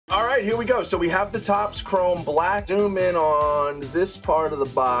All right, here we go. So we have the Topps Chrome Black. Zoom in on this part of the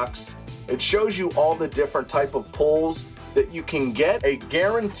box. It shows you all the different type of pulls that you can get. A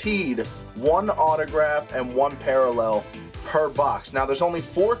guaranteed 1 autograph and 1 parallel per box. Now there's only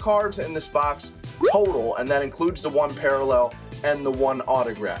 4 cards in this box total, and that includes the 1 parallel and the 1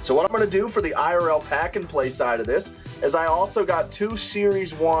 autograph. So what I'm gonna do for the IRL pack and play side of this is I also got 2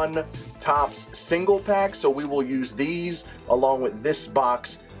 Series 1 Topps single packs, so we will use these along with this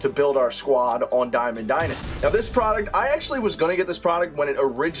box to build our squad on Diamond Dynasty. Now this product, I actually was gonna get this product when it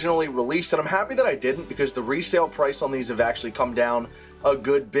originally released, and I'm happy that I didn't because the resale price on these have actually come down a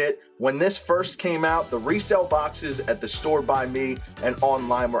good bit. When this first came out, the resale boxes at the store by me and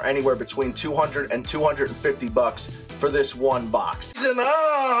online were anywhere between 200 and 250 bucks for this one box.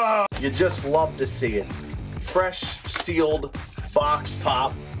 You just love to see it. Fresh, sealed box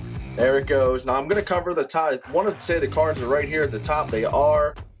pop. There it goes. Now I'm gonna cover the top. I want to say the cards are right here at the top. They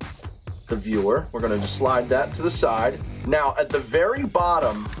are. The viewer. We're gonna just slide that to the side. Now at the very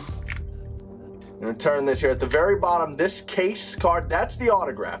bottom, I'm gonna turn this here. At the very bottom, this case card, that's the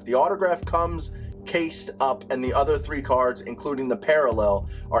autograph. The autograph comes cased up, and the other 3 cards, including the parallel,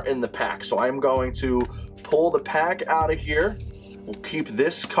 are in the pack. So I'm going to pull the pack out of here. We'll keep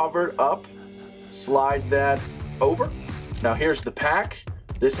this covered up. Slide that over. Now here's the pack.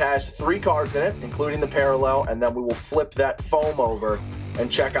 This has 3 cards in it, including the parallel, and then we will flip that foam over and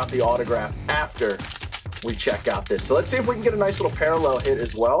check out the autograph after we check out this. So let's see if we can get a nice little parallel hit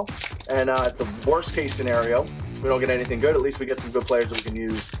as well. And at the worst case scenario, we don't get anything good, at least we get some good players that we can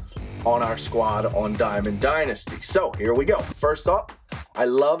use on our squad on Diamond Dynasty. So here we go. First up, I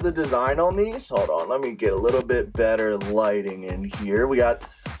love the design on these. Hold on, let me get a little bit better lighting in here. We got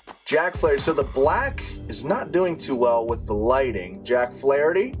Jack Flaherty. So the black is not doing too well with the lighting. Jack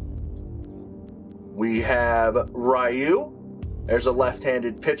Flaherty. We have Ryu. There's a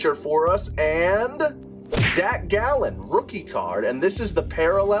left-handed pitcher for us. And Zach Gallen, rookie card. And this is the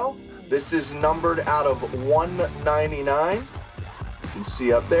parallel. This is numbered out of 199. You can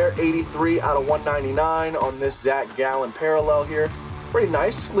see up there, 83 out of 199 on this Zach Gallen parallel here. Pretty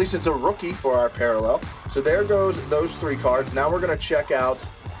nice. At least it's a rookie for our parallel. So there goes those 3 cards. Now we're going to check out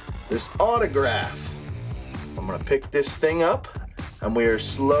this autograph. I'm gonna pick this thing up, and we are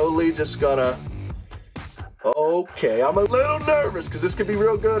slowly just gonna, okay, I'm a little nervous because this could be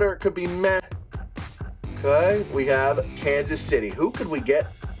real good or it could be meh. Okay, we have Kansas City. Who could we get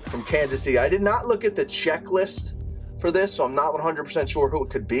from Kansas City? I did not look at the checklist for this, so I'm not 100% sure who it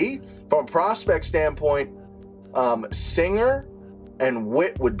could be. From a prospect standpoint, Singer and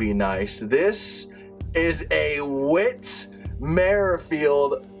Witt would be nice. This is a Witt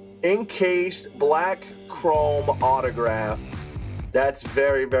Merrifield encased black chrome autograph. That's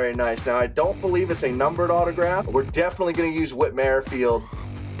very, very nice. Now, I don't believe it's a numbered autograph. We're definitely going to use Whit Merrifield,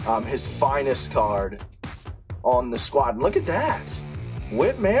 his finest card on the squad. And look at that.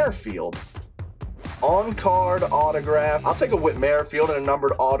 Whit Merrifield. On-card autograph. I'll take a Whit Merrifield and a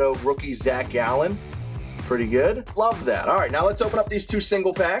numbered auto rookie Zach Gallen. Pretty good. Love that. All right, now let's open up these 2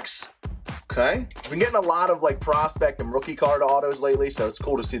 single packs. Okay, we've been getting a lot of like prospect and rookie card autos lately, so it's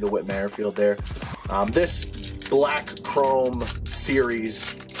cool to see the Whit Merrifield there. This black chrome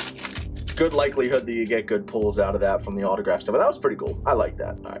series, good likelihood that you get good pulls out of that from the autograph stuff. But that was pretty cool. I like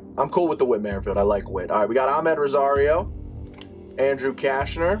that. All right, I'm cool with the Whit Merrifield. I like Whit. All right, we got Ahmed Rosario, Andrew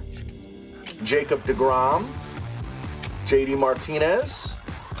Kashner, Jacob deGrom, JD Martinez,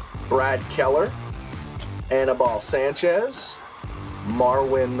 Brad Keller, Anibal Sanchez,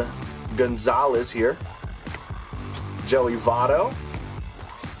 Marwin Gonzalez here, Joey Votto,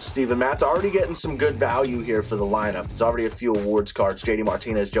 Steven Matz. Already getting some good value here for the lineup. There's already a few awards cards. JD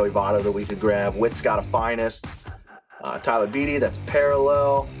Martinez, Joey Votto that we could grab. Witt's got a finest. Tyler Beatty, that's a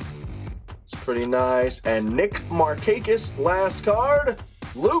parallel. It's pretty nice. And Nick Markakis, last card.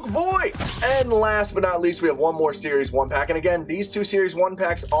 Luke Voigt. And last but not least, we have one more Series 1 pack. And again, these 2 Series 1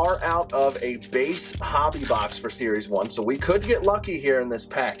 packs are out of a base hobby box for Series 1. So we could get lucky here in this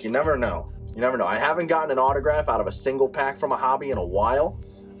pack. You never know. You never know. I haven't gotten an autograph out of a single pack from a hobby in a while.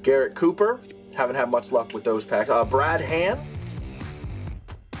 Garrett Cooper. Haven't had much luck with those packs. Brad Hand.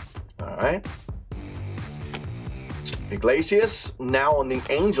 All right. Iglesias. Now on the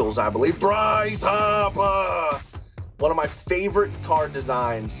Angels, I believe. Bryce Harper. One of my favorite card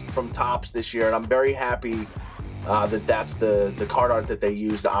designs from Topps this year, and I'm very happy that that's the card art that they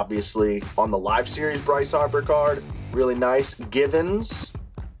used, obviously, on the live series Bryce Harper card. Really nice. Givens,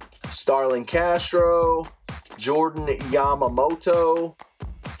 Starlin Castro, Jordan Yamamoto,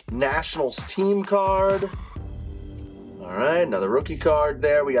 Nationals team card. All right, another rookie card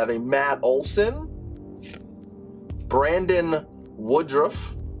there. We have a Matt Olson, Brandon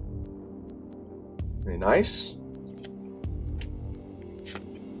Woodruff, Very nice.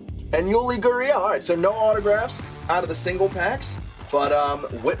 And Yuli Gurriel. All right, so no autographs out of the single packs, but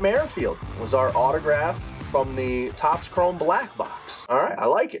Whit Merrifield was our autograph from the Topps Chrome Black box. All right, I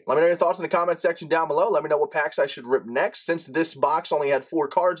like it. Let me know your thoughts in the comment section down below. Let me know what packs I should rip next. Since this box only had 4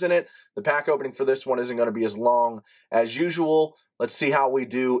 cards in it, the pack opening for this one isn't going to be as long as usual. Let's see how we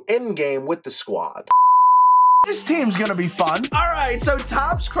do in-game with the squad. This team's gonna be fun. All right, so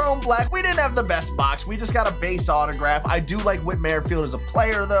Topps Chrome Black. We didn't have the best box. We just got a base autograph. I do like Whit Merrifield as a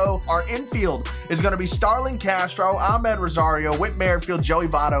player, though. Our infield is gonna be Starlin Castro, Ahmed Rosario, Whit Merrifield, Joey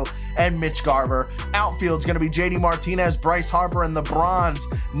Votto, and Mitch Garver. Outfield's gonna be JD Martinez, Bryce Harper, and the bronze,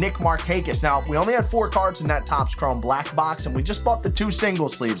 Nick Markakis. Now, we only had 4 cards in that Topps Chrome Black box, and we just bought the 2 single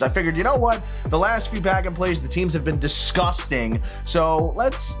sleeves. I figured, you know what? The last few pack and plays, the teams have been disgusting. So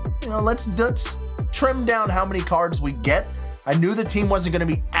let's trim down how many cards we get. I knew the team wasn't going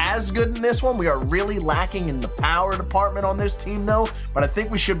to be as good in this one. We are really lacking in the power department on this team, though, but I think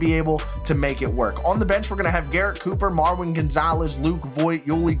we should be able to make it work. On the bench, we're going to have Garrett Cooper, Marwin Gonzalez, Luke Voigt,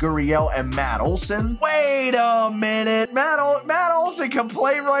 Yuli Gurriel, and Matt Olson. Wait a minute. Matt Olson can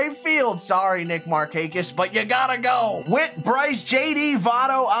play right field. Sorry, Nick Markakis, but you gotta go. Whit, Bryce, JD,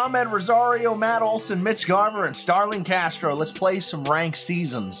 Votto, Ahmed Rosario, Matt Olson, Mitch Garver, and Starlin Castro. Let's play some ranked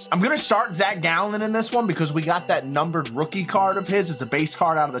seasons. I'm going to start Zach Gallen in this one because we got that numbered rookie card of his. It's a base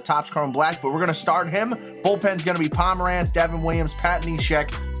card out of the Topps Chrome Black, but we're going to start him. Bullpen's going to be Pomerantz, Devin Williams, Pat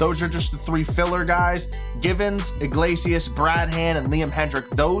Neshek. Those are just the 3 filler guys. Givens, Iglesias, Brad Hand, and Liam Hendrick.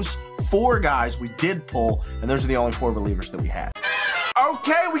 Those 4 guys we did pull, and those are the only 4 relievers that we had.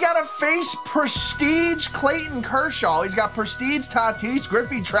 Okay, we got to face Prestige Clayton Kershaw. He's got Prestige Tatis,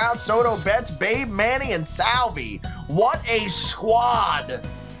 Griffey, Trout, Soto, Betts, Babe, Manny, and Salvi. What a squad.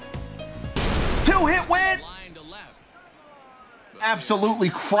 2-hit win.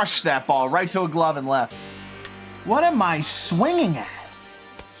 Absolutely crushed that ball right to a glove and left. What am I swinging at?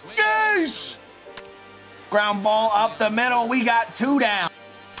 Yes! Ground ball up the middle. We got 2 down.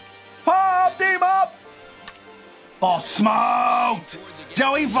 Popped him up. Ball smoked.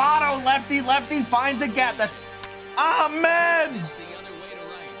 Joey Votto, lefty, finds a gap. That's Ahmed.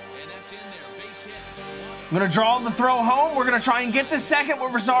 I'm going to draw the throw home. We're going to try and get to second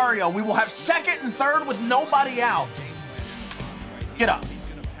with Rosario. We will have second and third with nobody out. Get up.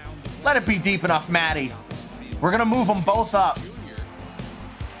 Let it be deep enough, Matty. We're going to move them both up.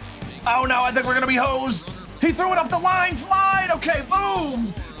 Oh, no, I think we're going to be hosed. He threw it up the line. Slide. Okay,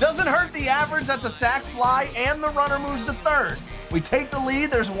 boom. Doesn't hurt the average. That's a sac fly, and the runner moves to third. We take the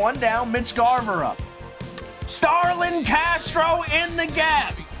lead. There's 1 down. Mitch Garver up. Starlin Castro in the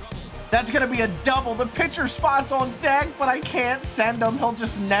gap. That's going to be a double. The pitcher spot's on deck, but I can't send him. He'll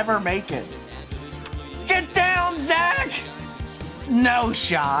just never make it. Get down, Zach. No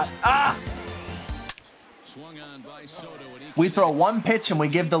shot. Ah! We throw 1 pitch and we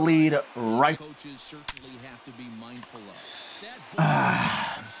give the lead right.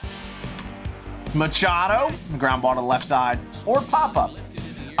 Machado, ground ball to the left side, or pop up.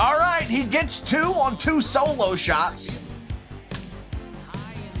 All right, he gets 2 on 2 solo shots.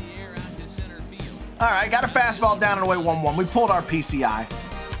 All right, got a fastball down and away 1-1. We pulled our PCI.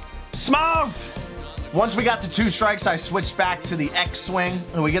 Smoked! Once we got to 2 strikes, I switched back to the X swing,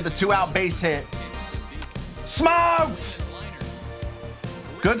 and we get the 2-out base hit. Smoked!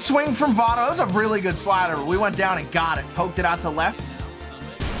 Good swing from Votto. That was a really good slider. We went down and got it. Poked it out to left.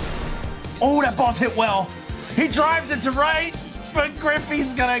 Oh, that ball's hit well. He drives it to right, but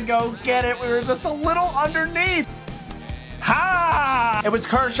Griffey's gonna go get it. We were just a little underneath. Ha! It was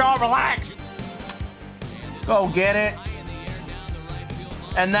Kershaw. Relax. Go get it.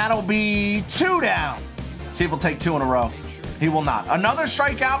 And that'll be 2 down. See if he'll take 2 in a row. He will not. Another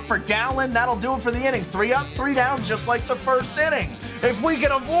strikeout for Gallen. That'll do it for the inning. 3 up, 3 down, just like the first inning. If we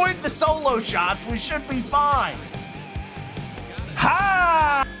can avoid the solo shots, we should be fine.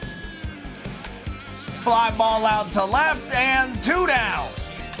 Ha! Fly ball out to left and 2 down.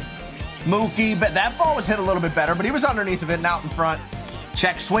 Mookie, but that ball was hit a little bit better, but he was underneath of it and out in front.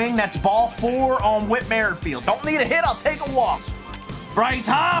 Check swing. That's ball 4 on Whit Merrifield. Don't need a hit. I'll take a walk. Bryce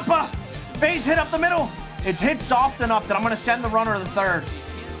Harper, base hit up the middle. It's hit soft enough that I'm going to send the runner to the third.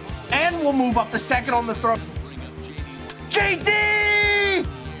 And we'll move up the second on the throw. JD!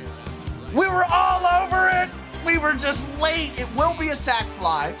 We were all over it. We were just late. It will be a sac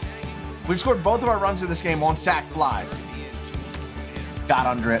fly. We've scored both of our runs in this game on sac flies. Got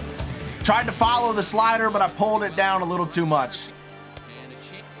under it. Tried to follow the slider, but I pulled it down a little too much.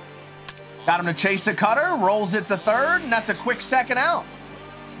 Got him to chase a cutter, rolls it to third, and that's a quick second out.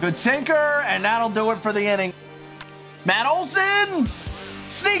 Good sinker, and that'll do it for the inning. Matt Olson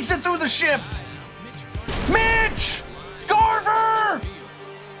sneaks it through the shift. Garver!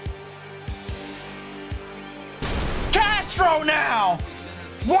 Castro now!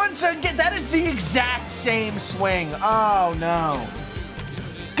 Once again, that is the exact same swing. Oh, no.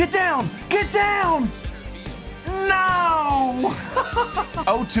 Get down! Get down! No!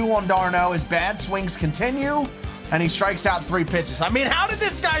 0-2 on d'Arnaud. His bad swings continue, and he strikes out 3 pitches. I mean, how did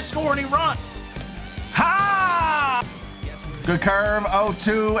this guy score any runs? Ha! Good curve,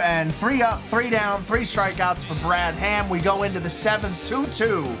 0-2, and 3 up, 3 down, 3 strikeouts for Brad Ham. We go into the 7th,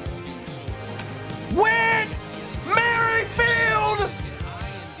 2-2. Win! Merrifield!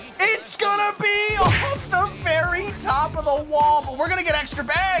 It's gonna be off the very top of the wall, but we're gonna get extra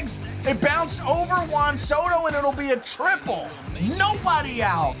bags. It bounced over Juan Soto, and it'll be a triple. Nobody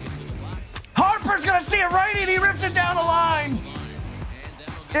out. Harper's gonna see it right, and he rips it down the line.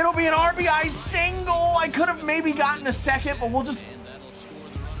 It'll be an RBI single. I could have maybe gotten a second, but we'll just...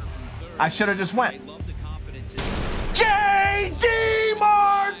 I should have just went. J.D.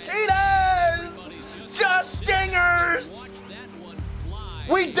 Martinez! Just stingers!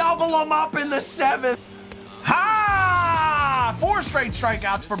 We double them up in the 7th. Ha! 4 straight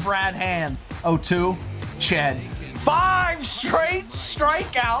strikeouts for Brad Hand. 0-2, Ched. 5 straight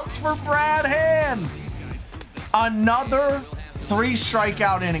strikeouts for Brad Hand. Another 3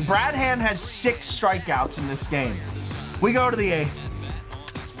 strikeout inning. Brad Hand has 6 strikeouts in this game. We go to the 8th.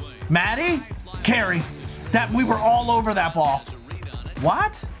 Matty, carry. That we were all over that ball.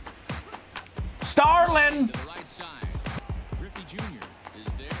 What? Starlin.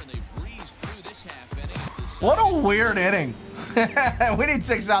 What a weird inning. We need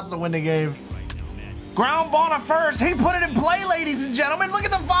 6 outs to win the game. Ground ball to first. He put it in play, ladies and gentlemen. Look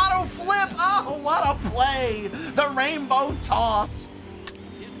at the Votto flip. Oh, what a play. The rainbow toss.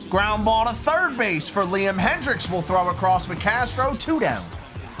 Ground ball to third base for Liam Hendricks. Will throw across with Castro. 2 down.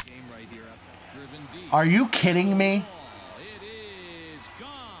 Are you kidding me?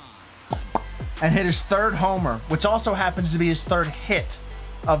 And hit his 3rd homer, which also happens to be his 3rd hit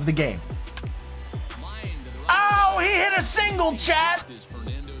of the game. Oh, he hit a single, chat.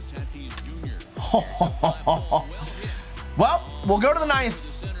 Well, we'll go to the 9th.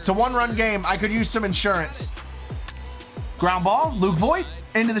 It's a 1-run game. I could use some insurance. Ground ball, Luke Voit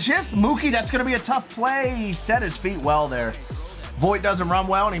into the shift. Mookie, that's going to be a tough play. He set his feet well there. Voit doesn't run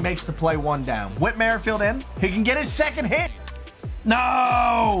well, and he makes the play 1 down. Whit Merrifield in. He can get his 2nd hit.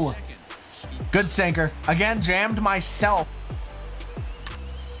 No! Good sinker. Again, jammed myself.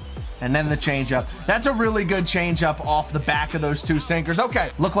 And then the changeup. That's a really good changeup off the back of those 2 sinkers.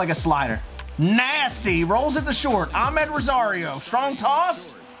 Okay, look like a slider. Nasty. Rolls it to short. Ahmed Rosario. Strong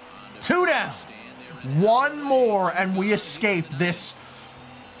toss. 2 down. 1 more, and we escape this,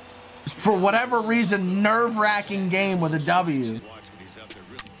 for whatever reason, nerve-wracking game with a W.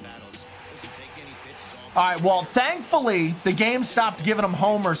 All right, well, thankfully, the game stopped giving him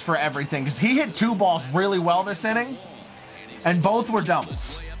homers for everything, because he hit 2 balls really well this inning, and both were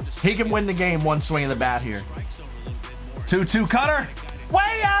doubles. He can win the game 1 swing of the bat here. 2-2 cutter.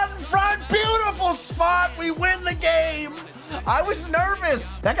 Way out in front. Beautiful spot. We win the game. I was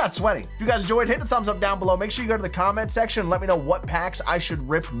nervous. That got sweaty. If you guys enjoyed, hit the thumbs up down below. Make sure you go to the comment section and let me know what packs I should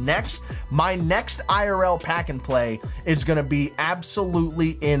rip next. My next IRL pack and play is going to be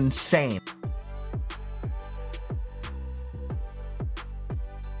absolutely insane.